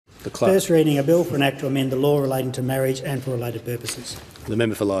The Clerk. First reading, a bill for an act to amend the law relating to marriage and for related purposes. The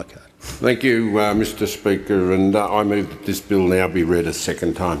member for Leichhardt. Thank you, Mr Speaker, and I move that this bill now be read a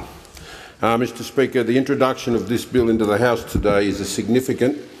second time. Mr Speaker, the introduction of this bill into the House today is a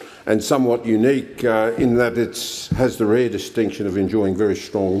significant and somewhat unique in that it has the rare distinction of enjoying very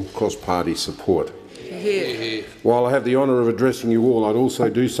strong cross-party support. While I have the honour of addressing you all, I'd also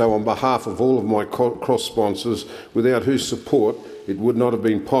do so on behalf of all of my cross-sponsors, without whose support it would not have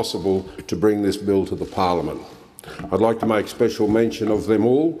been possible to bring this bill to the Parliament. I'd like to make special mention of them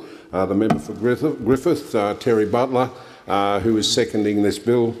all, the member for Griffith, Terry Butler, who is seconding this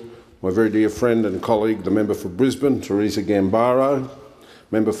bill, my very dear friend and colleague, the member for Brisbane, Teresa Gambaro,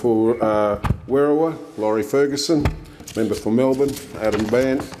 member for Werriwa, Laurie Ferguson, member for Melbourne, Adam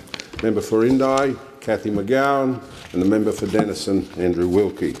Bant, member for Indi, Cathy McGowan, and the member for Denison, Andrew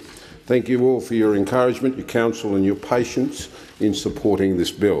Wilkie. Thank you all for your encouragement, your counsel and your patience in supporting this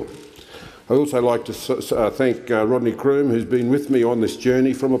bill. I'd also like to thank Rodney Croom, who's been with me on this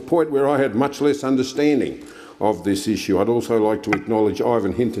journey from a point where I had much less understanding of this issue. I'd also like to acknowledge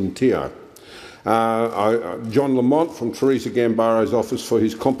Ivan Hinton-Teo, John Lamont from Teresa Gambaro's office for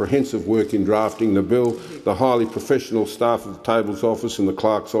his comprehensive work in drafting the bill, the highly professional staff of the Table's office and the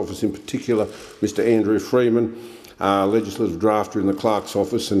Clerk's office, in particular Mr Andrew Freeman, legislative drafter in the Clerk's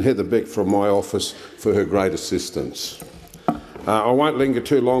office, and Heather Beck from my office for her great assistance. I won't linger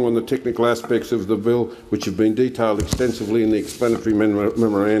too long on the technical aspects of the bill, which have been detailed extensively in the explanatory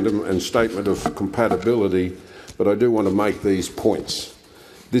memorandum and statement of compatibility, but I do want to make these points.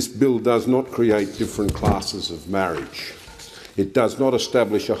 This bill does not create different classes of marriage. It does not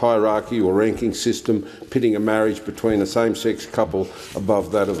establish a hierarchy or ranking system pitting a marriage between a same-sex couple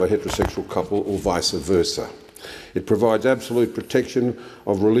above that of a heterosexual couple or vice versa. It provides absolute protection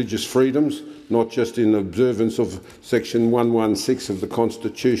of religious freedoms, not just in observance of Section 116 of the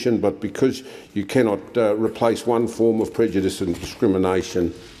Constitution, but because you cannot replace one form of prejudice and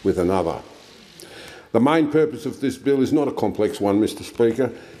discrimination with another. The main purpose of this bill is not a complex one, Mr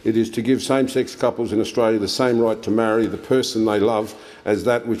Speaker. It is to give same-sex couples in Australia the same right to marry the person they love as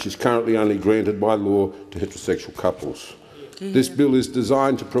that which is currently only granted by law to heterosexual couples. This bill is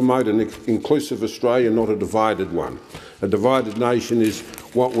designed to promote an inclusive Australia, not a divided one. A divided nation is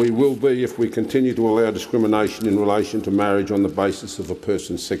what we will be if we continue to allow discrimination in relation to marriage on the basis of a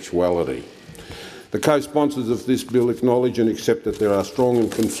person's sexuality. The co-sponsors of this bill acknowledge and accept that there are strong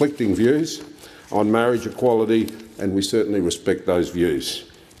and conflicting views on marriage equality, and we certainly respect those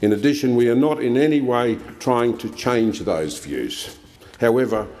views. In addition, we are not in any way trying to change those views.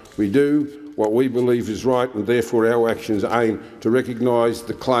 However, we do what we believe is right, and therefore our actions aim to recognise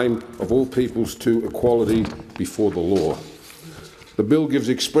the claim of all peoples to equality before the law. The bill gives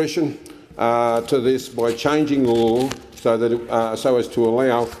expression to this by changing the law so as to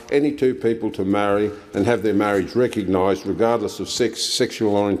allow any two people to marry and have their marriage recognised regardless of sex,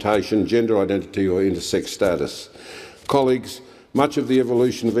 sexual orientation, gender identity or intersex status. Colleagues, much of the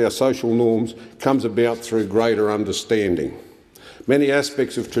evolution of our social norms comes about through greater understanding. Many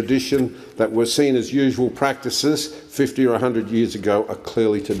aspects of tradition that were seen as usual practices 50 or 100 years ago are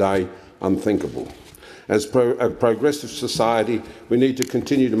clearly today unthinkable. As a progressive society, we need to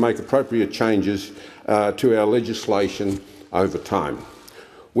continue to make appropriate changes to our legislation over time.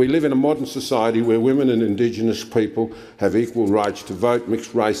 We live in a modern society where women and Indigenous people have equal rights to vote,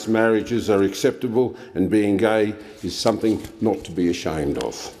 mixed-race marriages are acceptable, and being gay is something not to be ashamed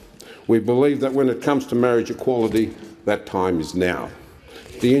of. We believe that when it comes to marriage equality, that time is now.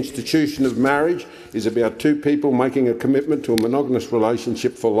 The institution of marriage is about two people making a commitment to a monogamous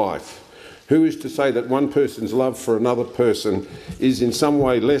relationship for life. Who is to say that one person's love for another person is in some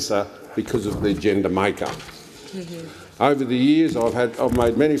way lesser because of their gender makeup? Over the years, I've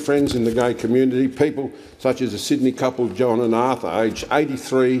made many friends in the gay community, people such as the Sydney couple John and Arthur, aged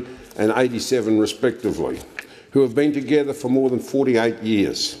 83 and 87 respectively, who have been together for more than 48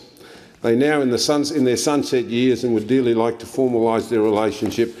 years. They are now in their sunset years and would dearly like to formalise their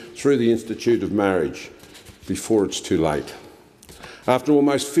relationship through the Institute of Marriage before it's too late. After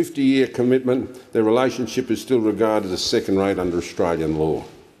almost 50-year commitment, their relationship is still regarded as second-rate under Australian law.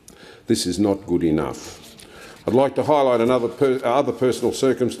 This is not good enough. I'd like to highlight other personal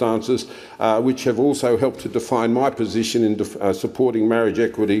circumstances which have also helped to define my position in supporting marriage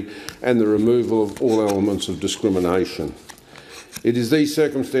equity and the removal of all elements of discrimination. It is these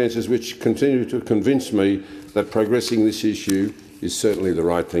circumstances which continue to convince me that progressing this issue is certainly the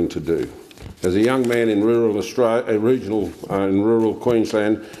right thing to do. As a young man in rural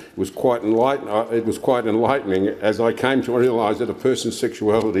Queensland, it was quite enlightening as I came to realise that a person's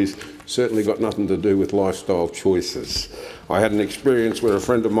sexuality is certainly got nothing to do with lifestyle choices. I had an experience where a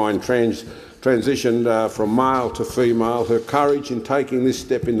friend of mine transitioned from male to female. Her courage in taking this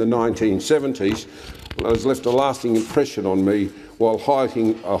step in the 1970s has left a lasting impression on me while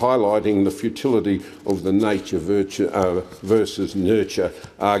highlighting the futility of the nature versus nurture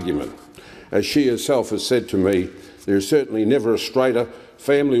argument. As she herself has said to me, there is certainly never a straighter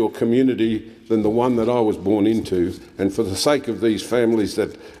family or community than the one that I was born into, and for the sake of these families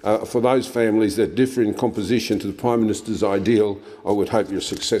for those families that differ in composition to the Prime Minister's ideal, I would hope you're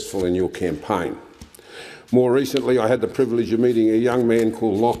successful in your campaign. More recently, I had the privilege of meeting a young man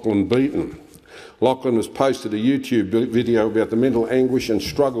called Lachlan Beaton. Lachlan has posted a YouTube video about the mental anguish and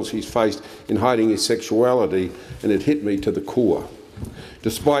struggles he's faced in hiding his sexuality, and it hit me to the core.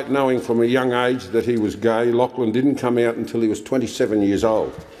 Despite knowing from a young age that he was gay, Lachlan didn't come out until he was 27 years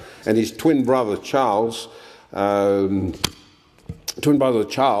old, and his twin brother Charles was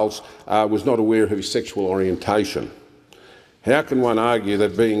not aware of his sexual orientation. How can one argue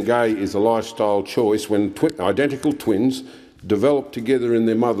that being gay is a lifestyle choice when identical twins developed together in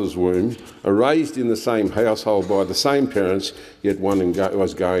their mother's womb, are raised in the same household by the same parents, yet one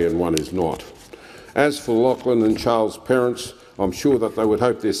was gay and one is not? As for Lachlan and Charles' parents, I'm sure that they would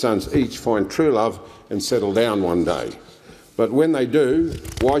hope their sons each find true love and settle down one day. But when they do,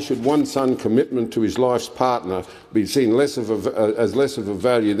 why should one son's commitment to his life's partner be seen as less of a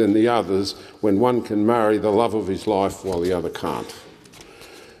value than the others when one can marry the love of his life while the other can't?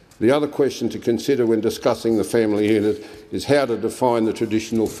 The other question to consider when discussing the family unit is how to define the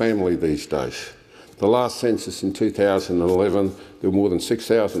traditional family these days. The last census in 2011, there were more than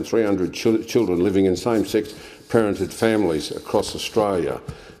 6,300 children living in same-sex parented families across Australia.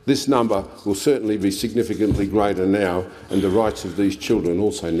 This number will certainly be significantly greater now, and the rights of these children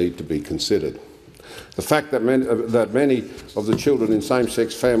also need to be considered. The fact that many of the children in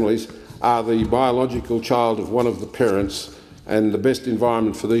same-sex families are the biological child of one of the parents, and the best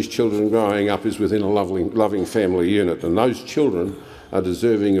environment for these children growing up is within a loving family unit, and those children are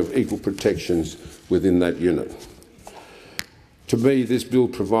deserving of equal protections within that unit. To me, this bill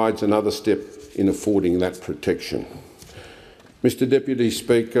provides another step in affording that protection. Mr Deputy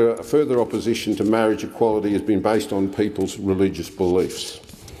Speaker, further opposition to marriage equality has been based on people's religious beliefs.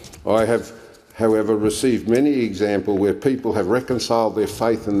 I have, however, received many examples where people have reconciled their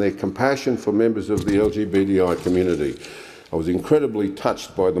faith and their compassion for members of the LGBTI community. I was incredibly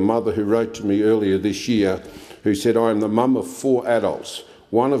touched by the mother who wrote to me earlier this year, who said, "I am the mum of 4 adults,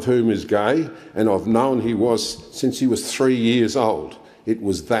 one of whom is gay, and I've known he was since he was 3 years old. It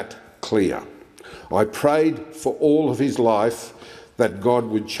was that clear. I prayed for all of his life that God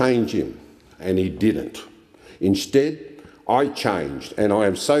would change him, and he didn't. Instead, I changed, and I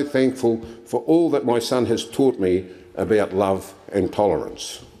am so thankful for all that my son has taught me about love and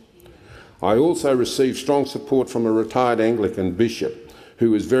tolerance." I also received strong support from a retired Anglican bishop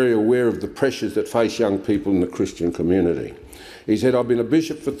who is very aware of the pressures that face young people in the Christian community. He said, "I've been a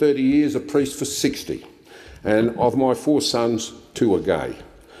bishop for 30 years, a priest for 60, and of my 4 sons, 2 are gay.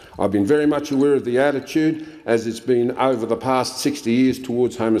 I've been very much aware of the attitude as it's been over the past 60 years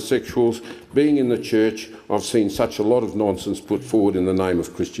towards homosexuals. Being in the church, I've seen such a lot of nonsense put forward in the name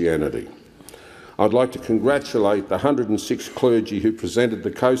of Christianity." I'd like to congratulate the 106 clergy who presented the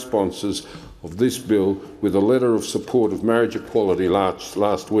co-sponsors of this bill with a letter of support of marriage equality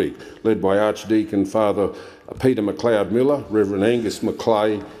last week, led by Archdeacon Father Peter McLeod Miller, Reverend Angus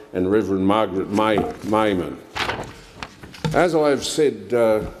McClay and Reverend Margaret Mayman. As I have said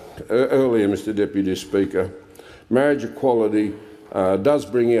earlier, Mr Deputy Speaker, marriage equality does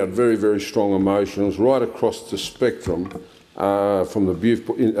bring out very, very strong emotions right across the spectrum from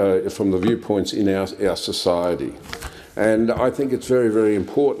the viewpoints in our society. And I think it's very, very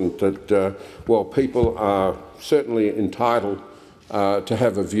important that while people are certainly entitled to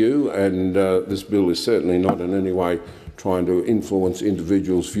have a view, and this bill is certainly not in any way trying to influence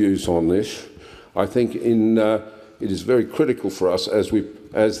individuals' views on this, I think it is very critical for us as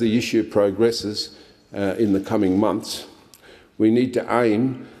the issue progresses in the coming months. We need to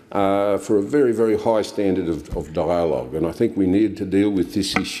aim for a very, very high standard of dialogue, and I think we need to deal with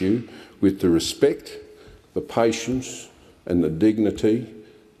this issue with the respect, the patience and the dignity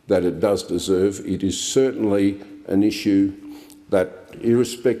that it does deserve. It is certainly an issue that,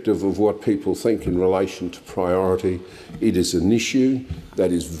 irrespective of what people think in relation to priority, it is an issue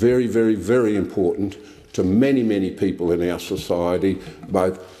that is very, very, very important to many, many people in our society,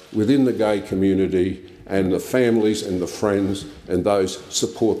 both within the gay community and the families and the friends and those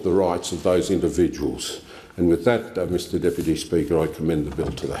support the rights of those individuals. And with that, Mr Deputy Speaker, I commend the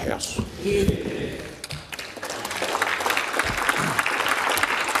bill to the House.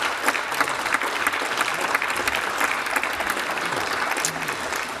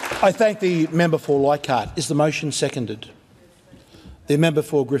 I thank the member for Leichhardt. Is the motion seconded? The member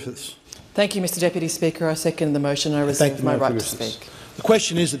for Griffiths. Thank you, Mr Deputy Speaker. I second the motion. I reserve my right to speak. The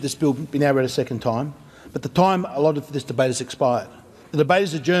question is that this bill be now read a second time, but the time allotted for this debate has expired. The debate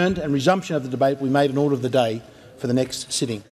is adjourned and resumption of the debate will be made in order of the day for the next sitting.